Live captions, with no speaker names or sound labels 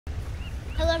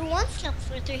Hello everyone,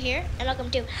 Snowflare here, and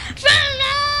welcome to Friday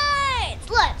Nights!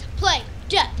 Let's play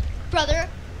Death, Brother,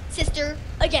 Sister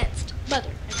Against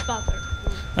Mother and Father.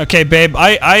 Okay, babe,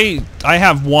 I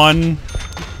have one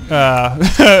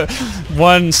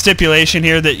one stipulation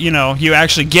here that, you know, you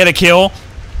actually get a kill.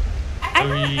 I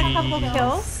got a couple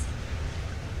kills.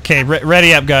 Okay,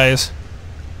 ready up, guys.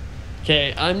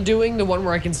 Okay, I'm doing the one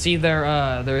where I can see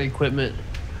their equipment.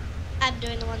 I'm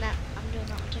doing the one that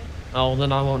one too. Oh,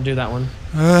 then I won't do that one.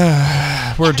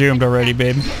 We're doomed already,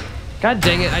 babe. God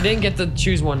dang it, I didn't get to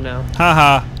choose one now.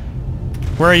 Haha.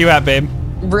 Where are you at, babe?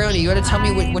 Brownie, you gotta tell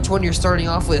me which one you're starting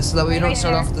off with so that way you don't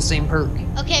start off with the same perk.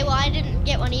 Okay, well I didn't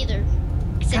get one either.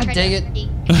 God dang it.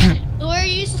 We're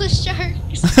useless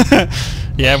sharks.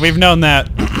 Yeah, we've known that.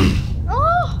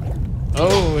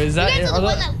 Oh, is that you guys are the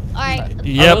one that, alright.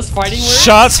 Yep. Are those fighting words?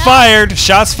 Shots fired!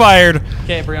 Shots fired!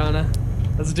 Okay, Brianna,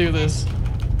 let's do this.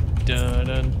 Dun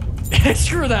dun.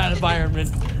 Screw that environment.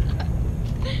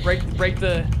 Break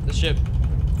the ship.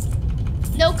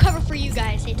 No cover for you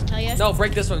guys, hate to tell you. No,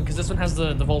 break this one, because this one has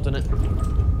the vault in it.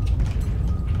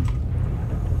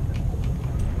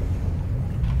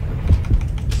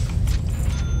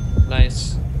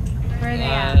 Nice. Where are they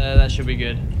at? That should be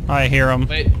good. I hear them.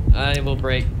 Wait, I will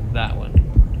break that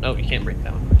one. No, you can't break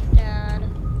that one. Dad.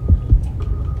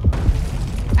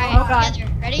 Alright, Oh, God.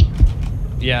 together. Ready?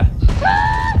 Yeah.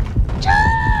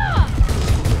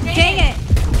 Dang it!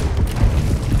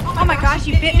 Oh my gosh,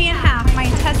 you bit me in half. My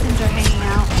intestines are hanging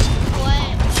out.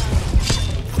 What?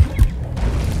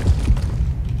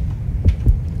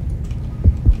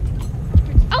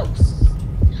 Oh!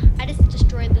 I just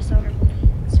destroyed the sonar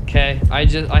balloons. Okay,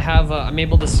 I'm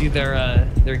able to see their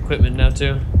equipment now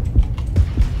too.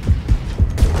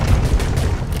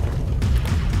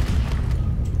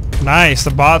 Nice,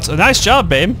 the bots. Nice job,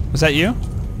 babe. Was that you?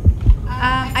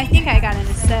 I think I got an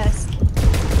assist.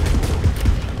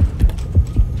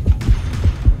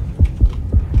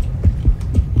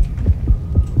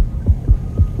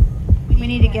 We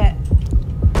need to get...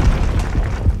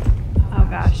 Oh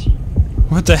gosh.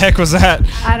 What the heck was that?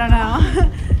 I don't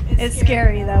know. It's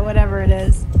scary though, whatever it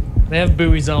is. They have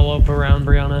buoys all up around,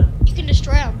 Brianna. You can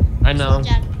destroy them. I know.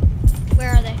 Dad.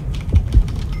 Where are they?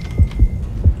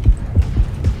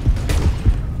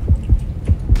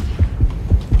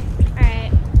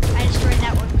 Alright, I destroyed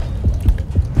that one.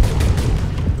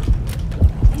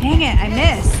 Dang it, I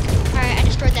missed. Alright, I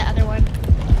destroyed that other one.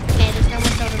 Okay, there's no more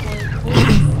sonar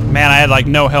balloons. Man, I had like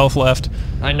no health left.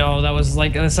 I know, that was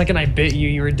like the second I bit you,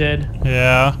 you were dead.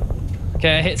 Yeah.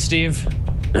 Okay, I hit Steve.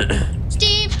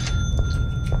 Steve!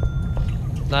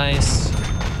 Nice.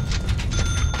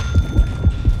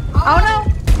 Oh no!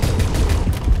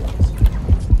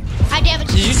 I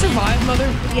damaged Did you survive,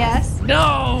 Mother? Yes.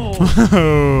 No!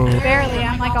 Barely,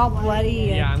 I'm like all bloody.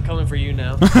 And... Yeah, I'm coming for you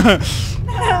now.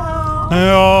 No.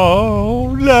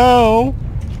 Oh no!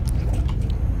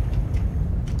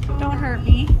 Don't hurt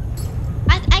me.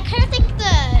 I kind of think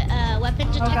the weapon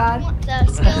detector, God. the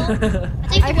skill. I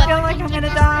think I the feel like I'm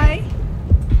gonna die.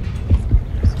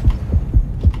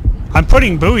 I'm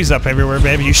putting buoys up everywhere,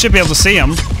 baby. You should be able to see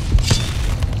them.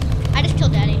 I just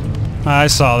killed Daddy. I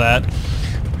saw that.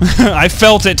 I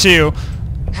felt it too.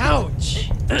 Ouch!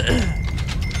 Alright,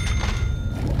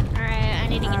 I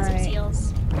need to get some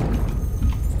seals.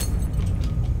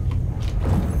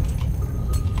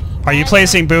 Are you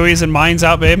placing buoys and mines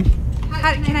out, babe?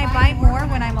 Can I buy more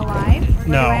when I'm alive? Or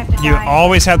do I No. have to You die?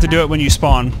 always have to do it when you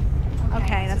spawn.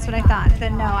 Okay, that's what I thought.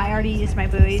 Then no, I already used my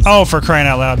buoys. Oh, for crying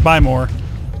out loud. Buy more.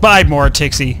 Buy more,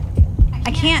 Tixie.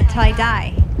 I can't till I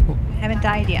die. I haven't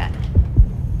died yet.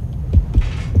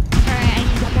 Alright, I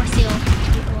need one more seal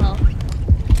to keep low.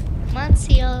 Come on,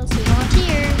 seals. We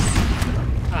volunteers.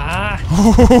 Ah!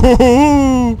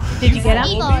 Did you get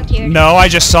He him? volunteered. No, I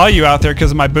just saw you out there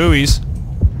because of my buoys.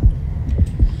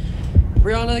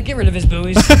 Brianna, get rid of his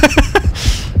buoys.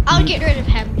 I'll get rid of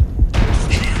him.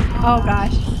 Oh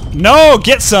gosh. No,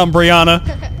 get some, Brianna.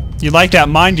 You like that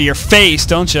mine to your face,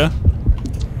 don't you?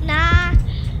 Nah.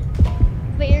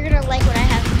 But you're gonna like what I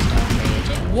have in store for you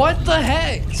too. What the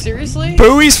heck? Seriously?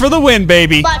 Buoys for the win,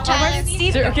 baby. But Tyler,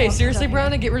 Okay, seriously,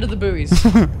 Brianna, get rid of the buoys.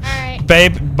 alright.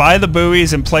 Babe, buy the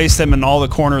buoys and place them in all the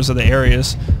corners of the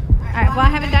areas. Alright, well I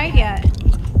haven't died yet.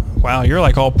 Wow, you're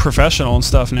like all professional and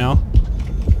stuff now.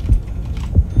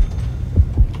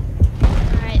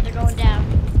 Alright, they're going down.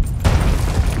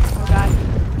 Oh god.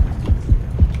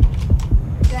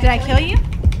 Did I kill you?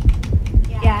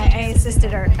 Yeah, I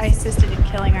assisted her. I assisted in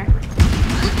killing her.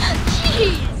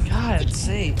 Jeez! God's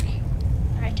sake.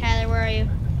 Alright, Tyler, where are you?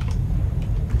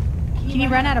 Can you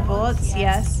run out of bullets?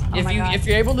 Yes. Oh my God. If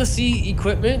you're able to see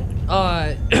equipment,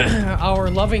 our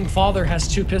loving father has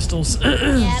 2 pistols,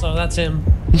 so that's him.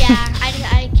 Yeah,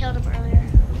 I killed him earlier.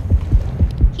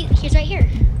 He's right here.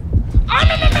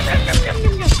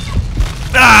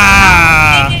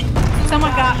 Ah!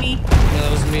 Someone got me. Yeah,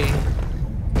 that was me.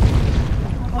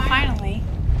 Well, finally,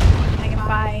 I can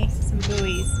buy some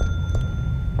buoys.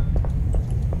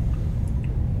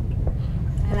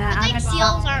 And then I I'm think gonna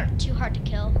seals buy- aren't too hard to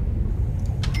kill.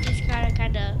 Just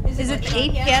kind of. Is it the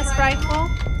APS rifle?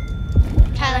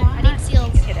 Tyler, I need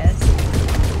seals. It is.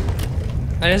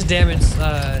 I just damaged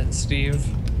Steve.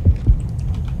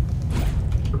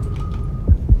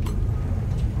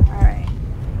 Alright.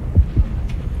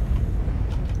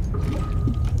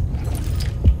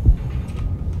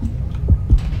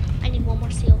 I need one more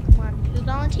seal. Come on. Who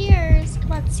volunteers?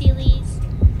 Come on, sealies.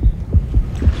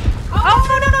 Oh,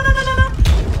 no, no, no, no, no, no, no!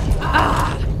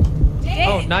 Ah!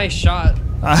 Oh, nice shot.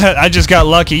 I just got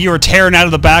lucky. You were tearing out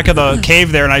of the back of the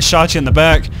cave there, and I shot you in the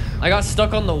back. I got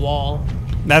stuck on the wall.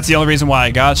 That's the only reason why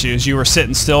I got you, is you were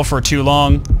sitting still for too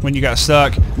long when you got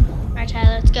stuck. Alright,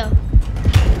 Tyler, let's go.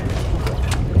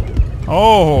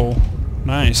 Oh,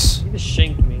 nice. You just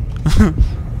shanked me.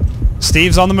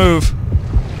 Steve's on the move.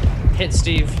 Hit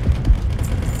Steve.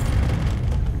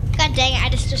 God dang it, I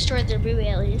just destroyed their buoy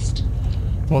at least.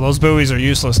 Well, those buoys are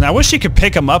useless. Now, I wish you could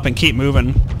pick them up and keep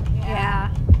moving. Yeah.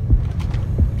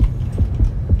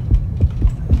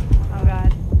 Oh,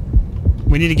 God.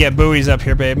 We need to get buoys up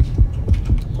here, babe.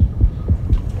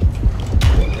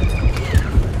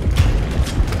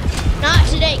 Not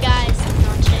today, guys.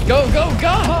 Not today. Go, go,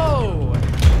 go!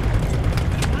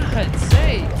 God's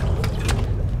sake.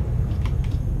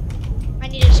 I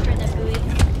need to destroy that buoy.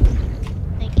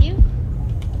 Thank you.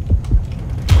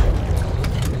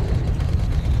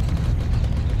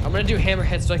 I'm gonna do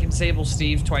hammerhead so I can disable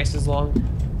Steve twice as long.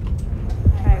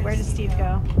 Alright, where does Steve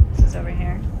go? This is over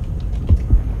here.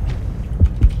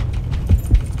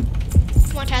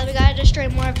 Come on, Tyler, we gotta destroy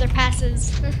more of their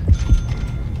passes.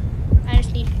 I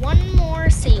just need one more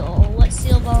seal. What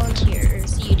seal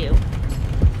volunteers? You do.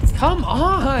 Come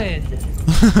on! I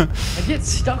get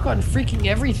stuck on freaking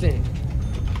everything.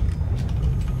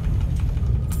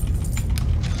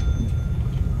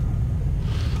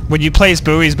 When you place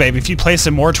buoys, babe, if you place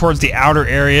them more towards the outer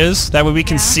areas, that way we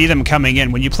can Yeah. see them coming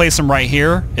in. When you place them right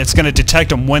here, it's going to detect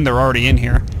them when they're already in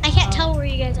here. I can't tell where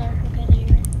you guys are. Okay, there you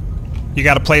are. You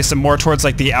got to place them more towards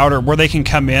like the outer, where they can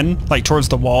come in, like towards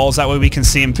the walls. That way we can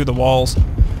see them through the walls.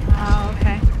 Oh,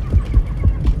 okay.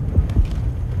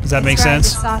 Does that make That's right, I sense?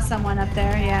 just saw someone up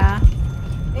there, yeah.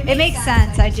 It makes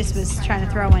sense, I just was trying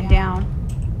to throw one down.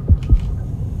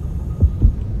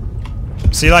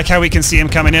 See, like how we can see them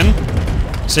coming in?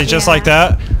 See, just Yeah. like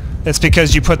that? It's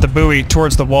because you put the buoy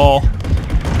towards the wall.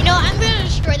 You know, I'm gonna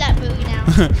destroy that buoy now.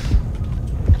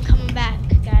 I'm coming back,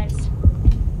 guys.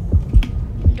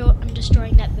 I'm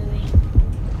destroying that buoy.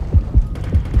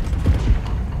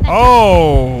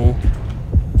 Oh!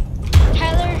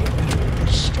 Tyler,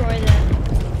 destroy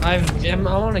them. I'm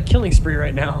on a killing spree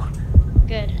right now.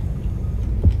 Good.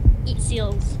 Eat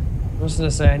seals. I was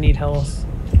gonna say I need health.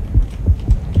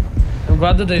 I'm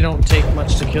glad that they don't take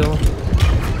much to kill.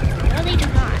 No, they do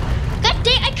not. God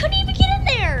dang, I couldn't even get in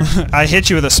there. I hit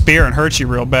you with a spear and hurt you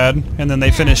real bad, and then they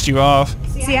finished you off.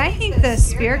 See, I think the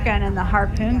spear gun and the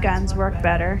harpoon guns work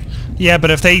better. Yeah,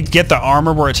 but if they get the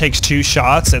armor where it takes 2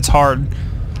 shots, it's hard.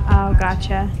 Oh,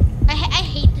 gotcha. I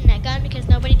hate the net gun because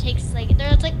nobody takes it's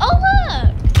like, oh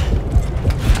look.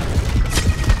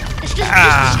 Just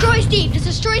destroy Steve. Just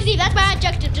destroy Steve. That's my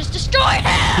objective. Just destroy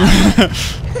him.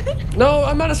 No,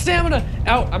 I'm out of stamina.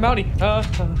 Out, I'm outie. I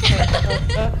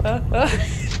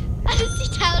just see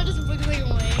Tyler just wiggling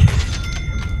away.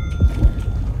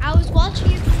 I was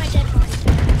watching you from my dead body.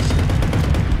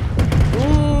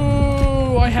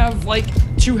 Ooh, I have like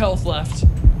 2 health left.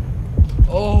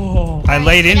 Oh. I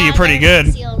laid into you pretty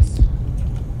good. Seals.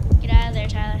 Get out of there,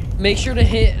 Tyler. Make sure to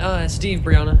hit Steve,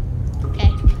 Brianna.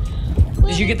 Okay.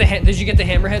 Did you get the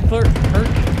hammerhead perk?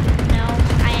 No,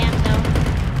 I am though.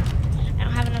 I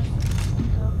don't have enough.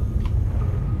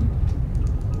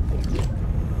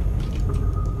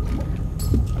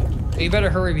 You better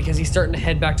hurry because he's starting to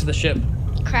head back to the ship.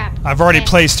 Crap. I've already Okay.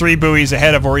 placed 3 buoys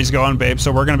ahead of where he's going, babe,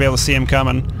 so we're going to be able to see him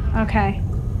coming. Okay.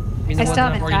 mean, the I ones still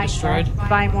I've haven't already died destroyed. yet.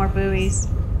 Buy more buoys.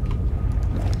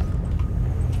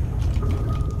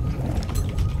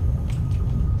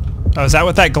 Oh, is that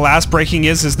what that glass breaking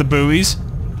is the buoys?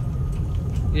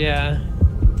 Yeah.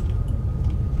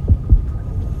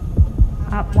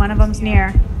 One of them's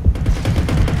near.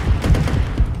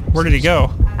 Where did he go?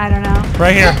 I don't know.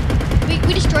 Right here.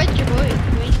 We destroyed your boy.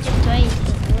 We destroyed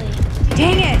the boy.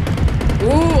 Dang it!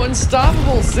 Ooh,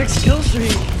 unstoppable 6 kill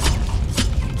streak.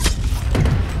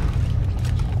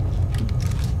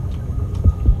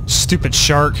 Stupid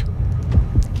shark.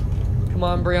 Come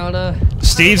on, Brianna.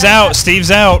 Steve's out.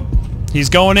 Steve's out. He's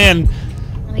going in.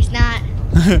 No, he's not.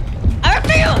 I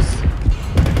refuse!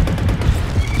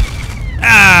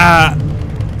 Ah!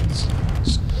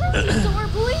 Door,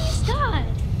 please, God.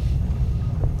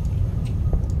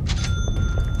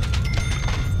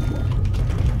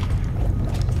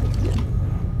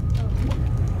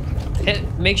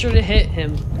 Make sure to hit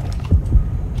him.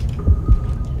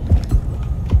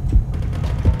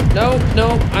 No,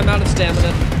 I'm out of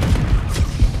stamina.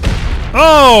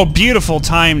 Oh, beautiful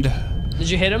timed. Did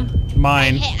you hit him?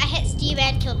 Mine. I hit Steve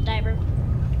and killed the diver.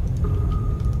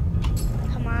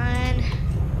 Come on.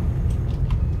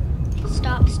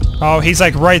 Stop, Steve. Oh, he's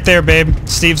like right there, babe.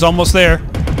 Steve's almost there.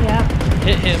 Yep.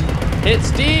 Hit him. Hit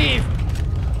Steve!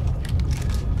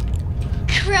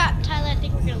 Crap, Tyler, I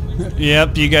think we're gonna lose.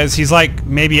 Yep, you guys, he's like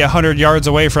maybe 100 yards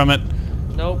away from it.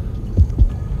 Nope.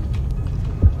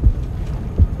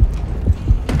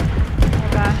 Oh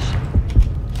gosh.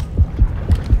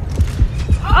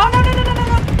 Oh no.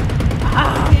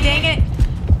 Oh, dang it.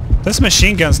 This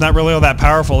machine gun's not really all that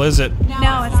powerful, is it?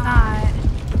 No, it's not.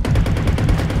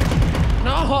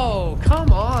 No,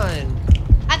 come on.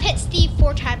 I've hit Steve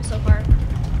 4 times so far.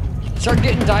 Start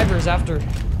getting divers after.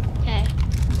 Okay.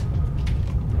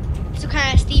 So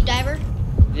kind of Steve diver.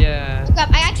 Yeah. Oh,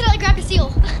 crap, I accidentally grabbed a seal.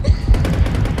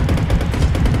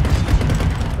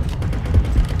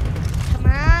 Come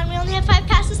on, we only have 5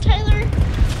 passes, Tyler.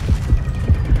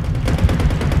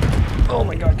 Oh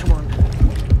my god, come on.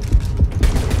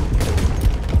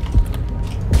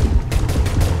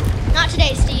 Not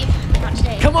today, Steve. Not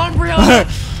today. Come on, Brianna!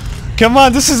 Come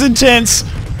on, this is intense.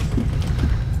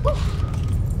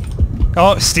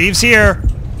 Oh, Steve's here.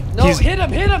 No, hit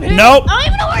him! Nope. I don't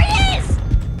even know where he is!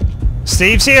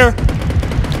 Steve's here.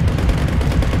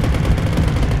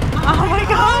 Oh my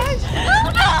gosh.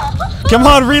 Oh no! Come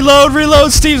on,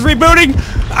 reload. Steve's rebooting.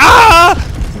 Ah!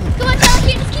 Come on,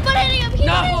 Tyler, just keep on hitting him. Keep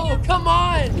on hitting No, him. come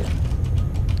on!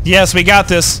 Yes, we got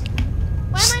this.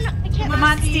 Why am I not? I can't. Come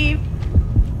on, Steve.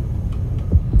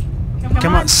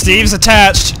 Come on, Steve's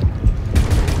attached.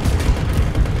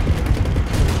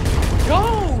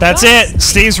 Go! That's it.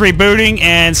 Steve's rebooting,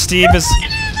 and Steve is...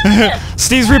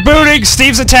 Steve's rebooting.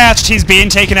 Steve's attached. He's being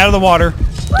taken out of the water.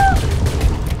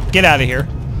 Get out of here.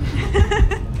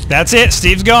 That's it.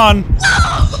 Steve's gone.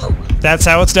 No! That's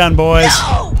how it's done, boys.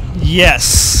 No!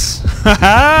 Yes.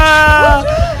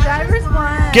 Divers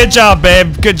won. Good job,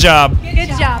 babe. Good job. Good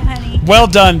job, honey. Well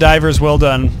done, divers. Well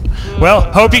done. Well,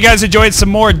 hope you guys enjoyed some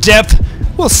more depth.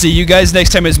 We'll see you guys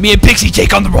next time as me and Pixie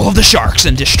take on the role of the sharks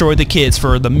and destroy the kids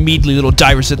for the meadly little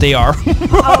divers that they are.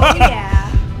 Oh yeah.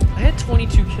 I had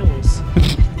 22 kills.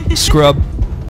 Scrub.